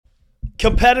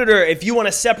Competitor, if you want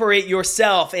to separate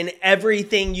yourself in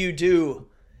everything you do,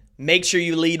 make sure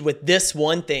you lead with this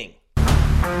one thing.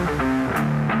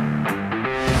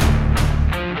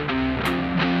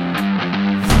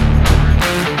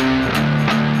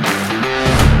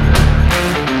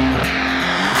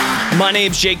 My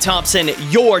name's Jake Thompson,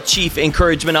 your Chief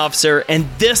Encouragement Officer, and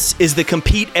this is the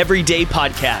Compete Every Day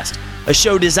podcast, a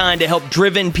show designed to help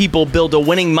driven people build a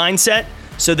winning mindset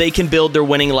so they can build their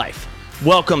winning life.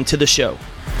 Welcome to the show.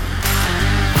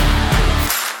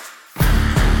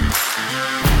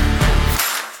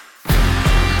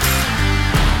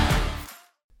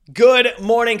 Good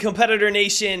morning, Competitor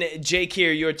Nation. Jake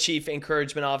here, your Chief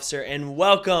Encouragement Officer, and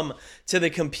welcome to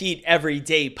the Compete Every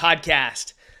Day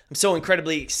podcast. I'm so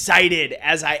incredibly excited,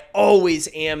 as I always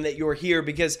am, that you're here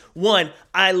because, one,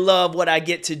 I love what I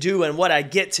get to do, and what I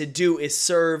get to do is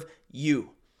serve you.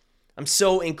 I'm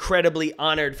so incredibly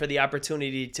honored for the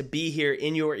opportunity to be here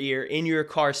in your ear, in your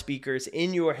car speakers,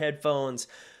 in your headphones,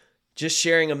 just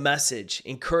sharing a message,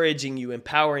 encouraging you,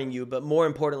 empowering you, but more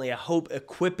importantly, I hope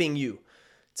equipping you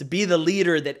to be the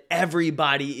leader that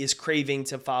everybody is craving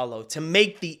to follow, to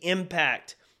make the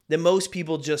impact that most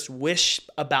people just wish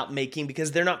about making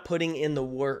because they're not putting in the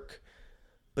work,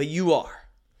 but you are.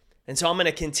 And so I'm going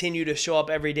to continue to show up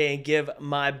every day and give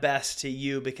my best to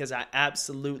you because I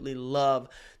absolutely love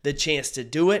the chance to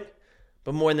do it.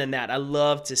 But more than that, I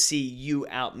love to see you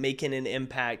out making an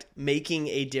impact, making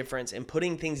a difference, and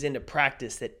putting things into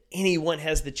practice that anyone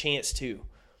has the chance to,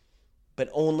 but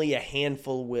only a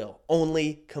handful will.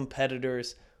 Only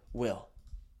competitors will.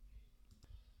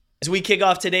 As we kick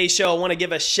off today's show, I want to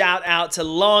give a shout out to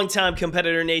longtime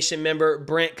Competitor Nation member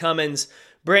Brent Cummins.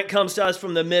 Brent comes to us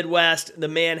from the Midwest. The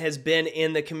man has been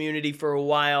in the community for a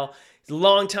while. He's a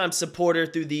longtime supporter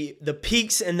through the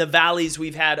peaks and the valleys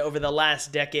we've had over the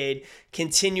last decade,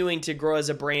 continuing to grow as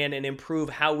a brand and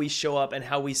improve how we show up and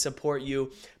how we support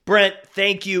you. Brent,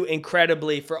 thank you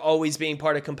incredibly for always being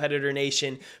part of Competitor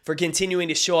Nation, for continuing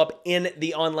to show up in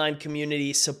the online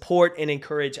community, support and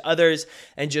encourage others,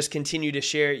 and just continue to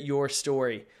share your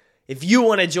story. If you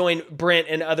want to join Brent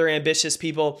and other ambitious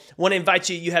people, I want to invite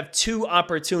you. You have two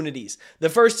opportunities. The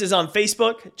first is on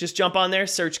Facebook. Just jump on there,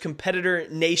 search Competitor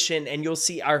Nation, and you'll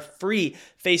see our free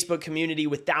Facebook community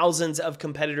with thousands of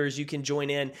competitors you can join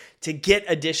in to get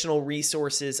additional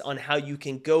resources on how you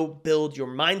can go build your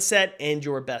mindset and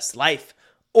your best life.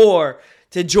 Or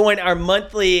to join our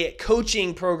monthly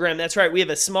coaching program. That's right, we have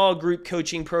a small group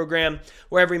coaching program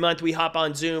where every month we hop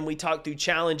on Zoom, we talk through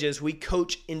challenges, we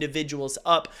coach individuals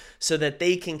up so that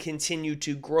they can continue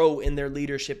to grow in their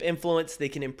leadership influence, they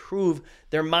can improve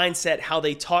their mindset, how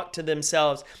they talk to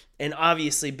themselves, and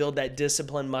obviously build that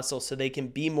discipline muscle so they can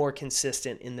be more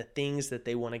consistent in the things that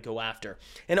they want to go after.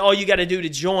 And all you got to do to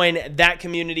join that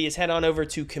community is head on over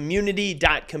to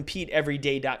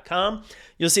community.competeeveryday.com.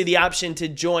 You'll see the option to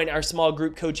join our small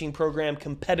group coaching program,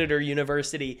 Competitor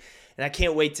University. And I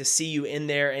can't wait to see you in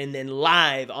there and then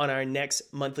live on our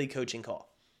next monthly coaching call.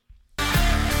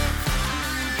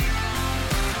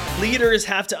 Leaders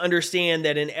have to understand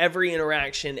that in every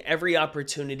interaction, every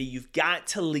opportunity, you've got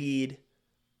to lead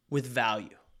with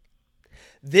value.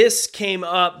 This came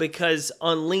up because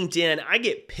on LinkedIn, I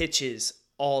get pitches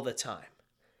all the time.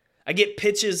 I get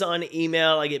pitches on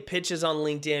email. I get pitches on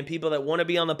LinkedIn. People that want to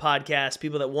be on the podcast,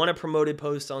 people that want a promoted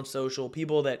post on social,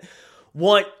 people that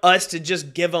want us to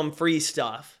just give them free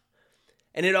stuff.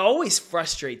 And it always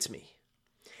frustrates me.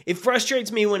 It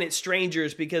frustrates me when it's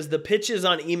strangers because the pitches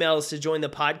on emails to join the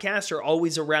podcast are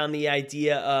always around the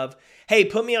idea of, hey,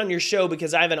 put me on your show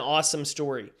because I have an awesome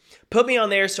story. Put me on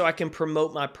there so I can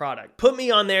promote my product. Put me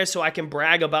on there so I can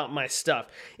brag about my stuff.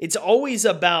 It's always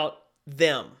about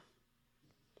them.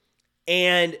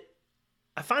 And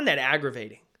I find that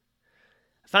aggravating.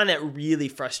 I find that really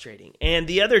frustrating. And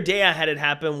the other day I had it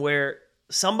happen where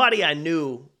somebody I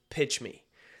knew pitched me.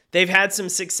 They've had some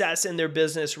success in their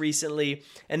business recently,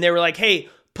 and they were like, hey,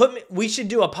 we should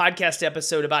do a podcast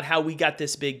episode about how we got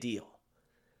this big deal.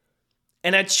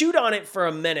 And I chewed on it for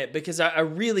a minute because I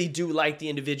really do like the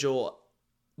individual,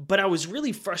 but I was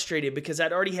really frustrated because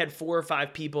I'd already had 4 or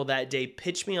 5 people that day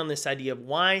pitch me on this idea of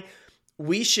why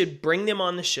we should bring them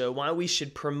on the show, why we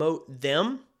should promote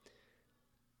them.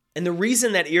 And the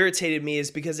reason that irritated me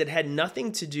is because it had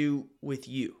nothing to do with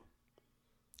you.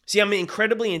 See, I'm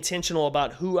incredibly intentional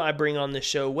about who I bring on the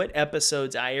show, what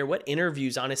episodes I air, what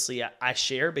interviews, honestly, I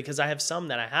share, because I have some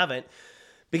that I haven't.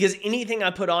 Because anything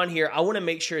I put on here, I want to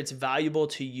make sure it's valuable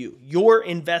to you. You're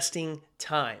investing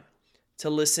time to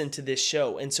listen to this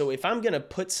show. And so if I'm going to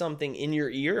put something in your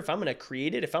ear, if I'm going to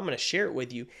create it, if I'm going to share it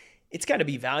with you, it's got to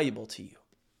be valuable to you.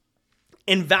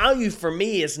 And value for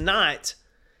me is not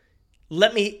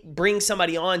let me bring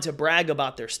somebody on to brag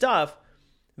about their stuff.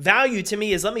 Value to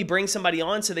me is let me bring somebody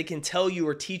on so they can tell you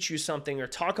or teach you something or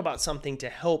talk about something to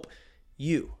help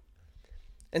you.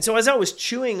 And so as I was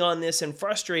chewing on this and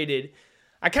frustrated,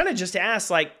 I kind of just asked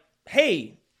like,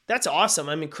 hey, that's awesome.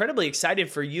 I'm incredibly excited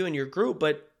for you and your group,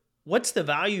 but what's the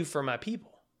value for my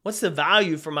people? What's the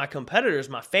value for my competitors,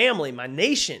 my family, my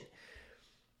nation?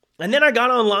 And then I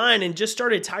got online and just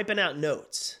started typing out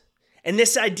notes. And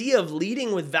this idea of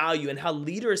leading with value and how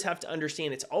leaders have to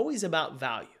understand it's always about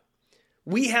value.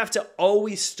 We have to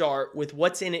always start with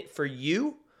what's in it for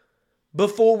you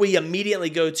before we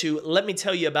immediately go to, let me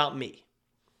tell you about me.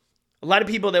 A lot of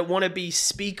people that want to be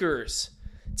speakers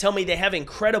tell me they have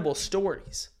incredible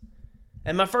stories.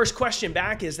 And my first question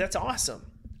back is, that's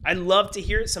awesome. I'd love to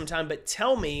hear it sometime, but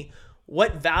tell me,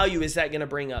 what value is that going to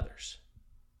bring others?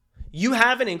 You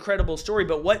have an incredible story,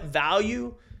 but what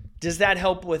value does that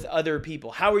help with other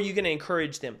people? How are you going to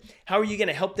encourage them? How are you going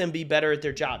to help them be better at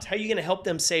their jobs? How are you going to help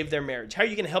them save their marriage? How are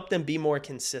you going to help them be more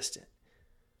consistent?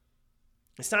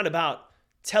 It's not about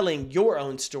telling your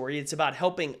own story. It's about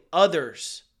helping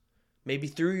others, maybe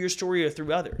through your story or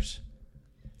through others.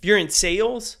 If you're in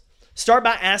sales, start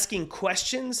by asking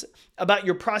questions about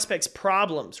your prospect's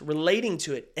problems, relating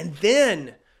to it, and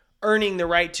then earning the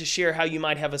right to share how you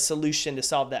might have a solution to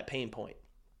solve that pain point.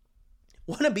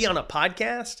 Want to be on a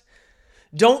podcast?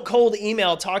 Don't cold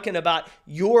email talking about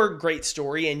your great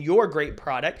story and your great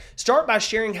product. Start by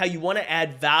sharing how you want to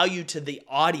add value to the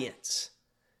audience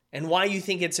and why you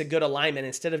think it's a good alignment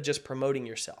instead of just promoting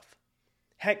yourself.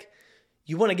 Heck,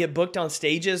 you want to get booked on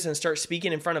stages and start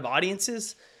speaking in front of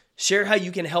audiences? Share how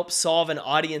you can help solve an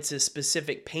audience's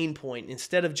specific pain point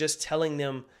instead of just telling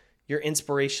them your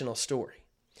inspirational story.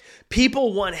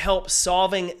 People want help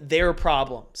solving their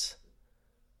problems.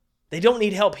 They don't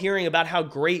need help hearing about how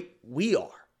great we are.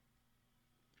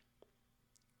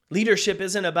 Leadership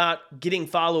isn't about getting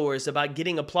followers, about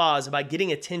getting applause, about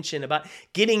getting attention, about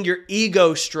getting your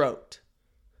ego stroked.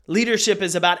 Leadership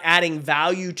is about adding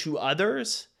value to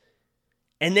others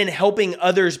and then helping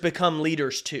others become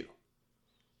leaders too.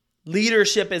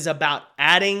 Leadership is about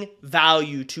adding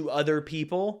value to other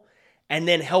people and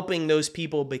then helping those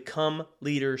people become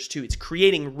leaders too. It's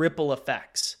creating ripple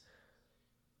effects,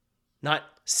 not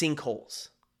sinkholes.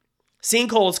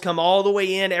 Sinkholes come all the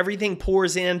way in. Everything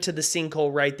pours into the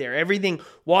sinkhole right there. Everything,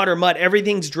 water, mud,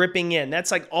 everything's dripping in.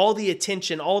 That's like all the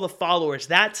attention, all the followers.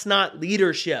 That's not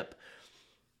leadership.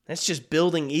 That's just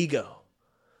building ego.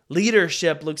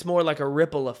 Leadership looks more like a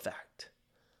ripple effect.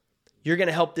 You're going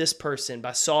to help this person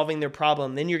by solving their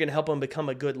problem. Then you're going to help them become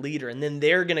a good leader. And then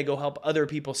they're going to go help other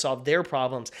people solve their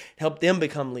problems, help them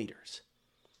become leaders.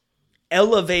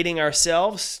 Elevating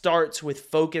ourselves starts with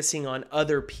focusing on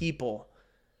other people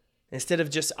instead of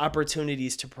just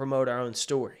opportunities to promote our own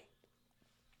story.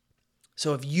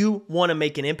 So if you want to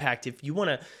make an impact, if you want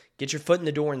to get your foot in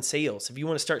the door in sales, if you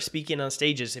want to start speaking on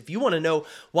stages, if you want to know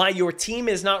why your team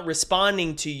is not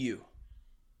responding to you,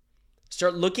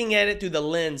 start looking at it through the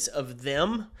lens of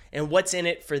them and what's in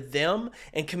it for them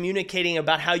and communicating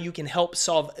about how you can help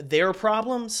solve their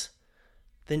problems,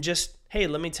 then just, hey,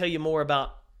 let me tell you more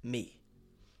about me.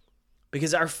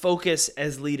 Because our focus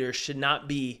as leaders should not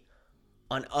be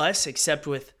on us except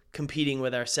with competing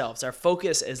with ourselves. Our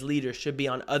focus as leaders should be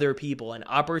on other people and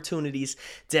opportunities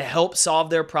to help solve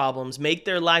their problems, make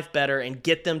their life better, and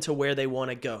get them to where they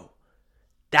want to go.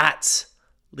 That's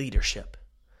leadership.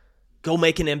 Go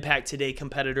make an impact today,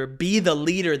 competitor. Be the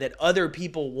leader that other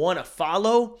people want to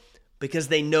follow because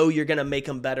they know you're going to make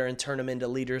them better and turn them into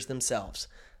leaders themselves.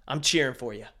 I'm cheering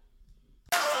for you.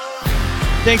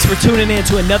 Thanks for tuning in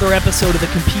to another episode of the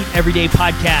Compete Everyday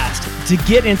podcast. To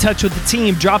get in touch with the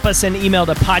team, drop us an email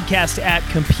to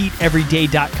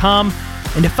podcast@competeeveryday.com.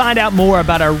 And to find out more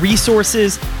about our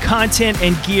resources, content,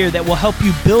 and gear that will help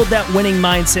you build that winning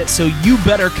mindset so you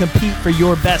better compete for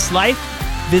your best life,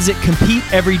 visit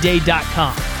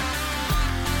CompeteEveryday.com.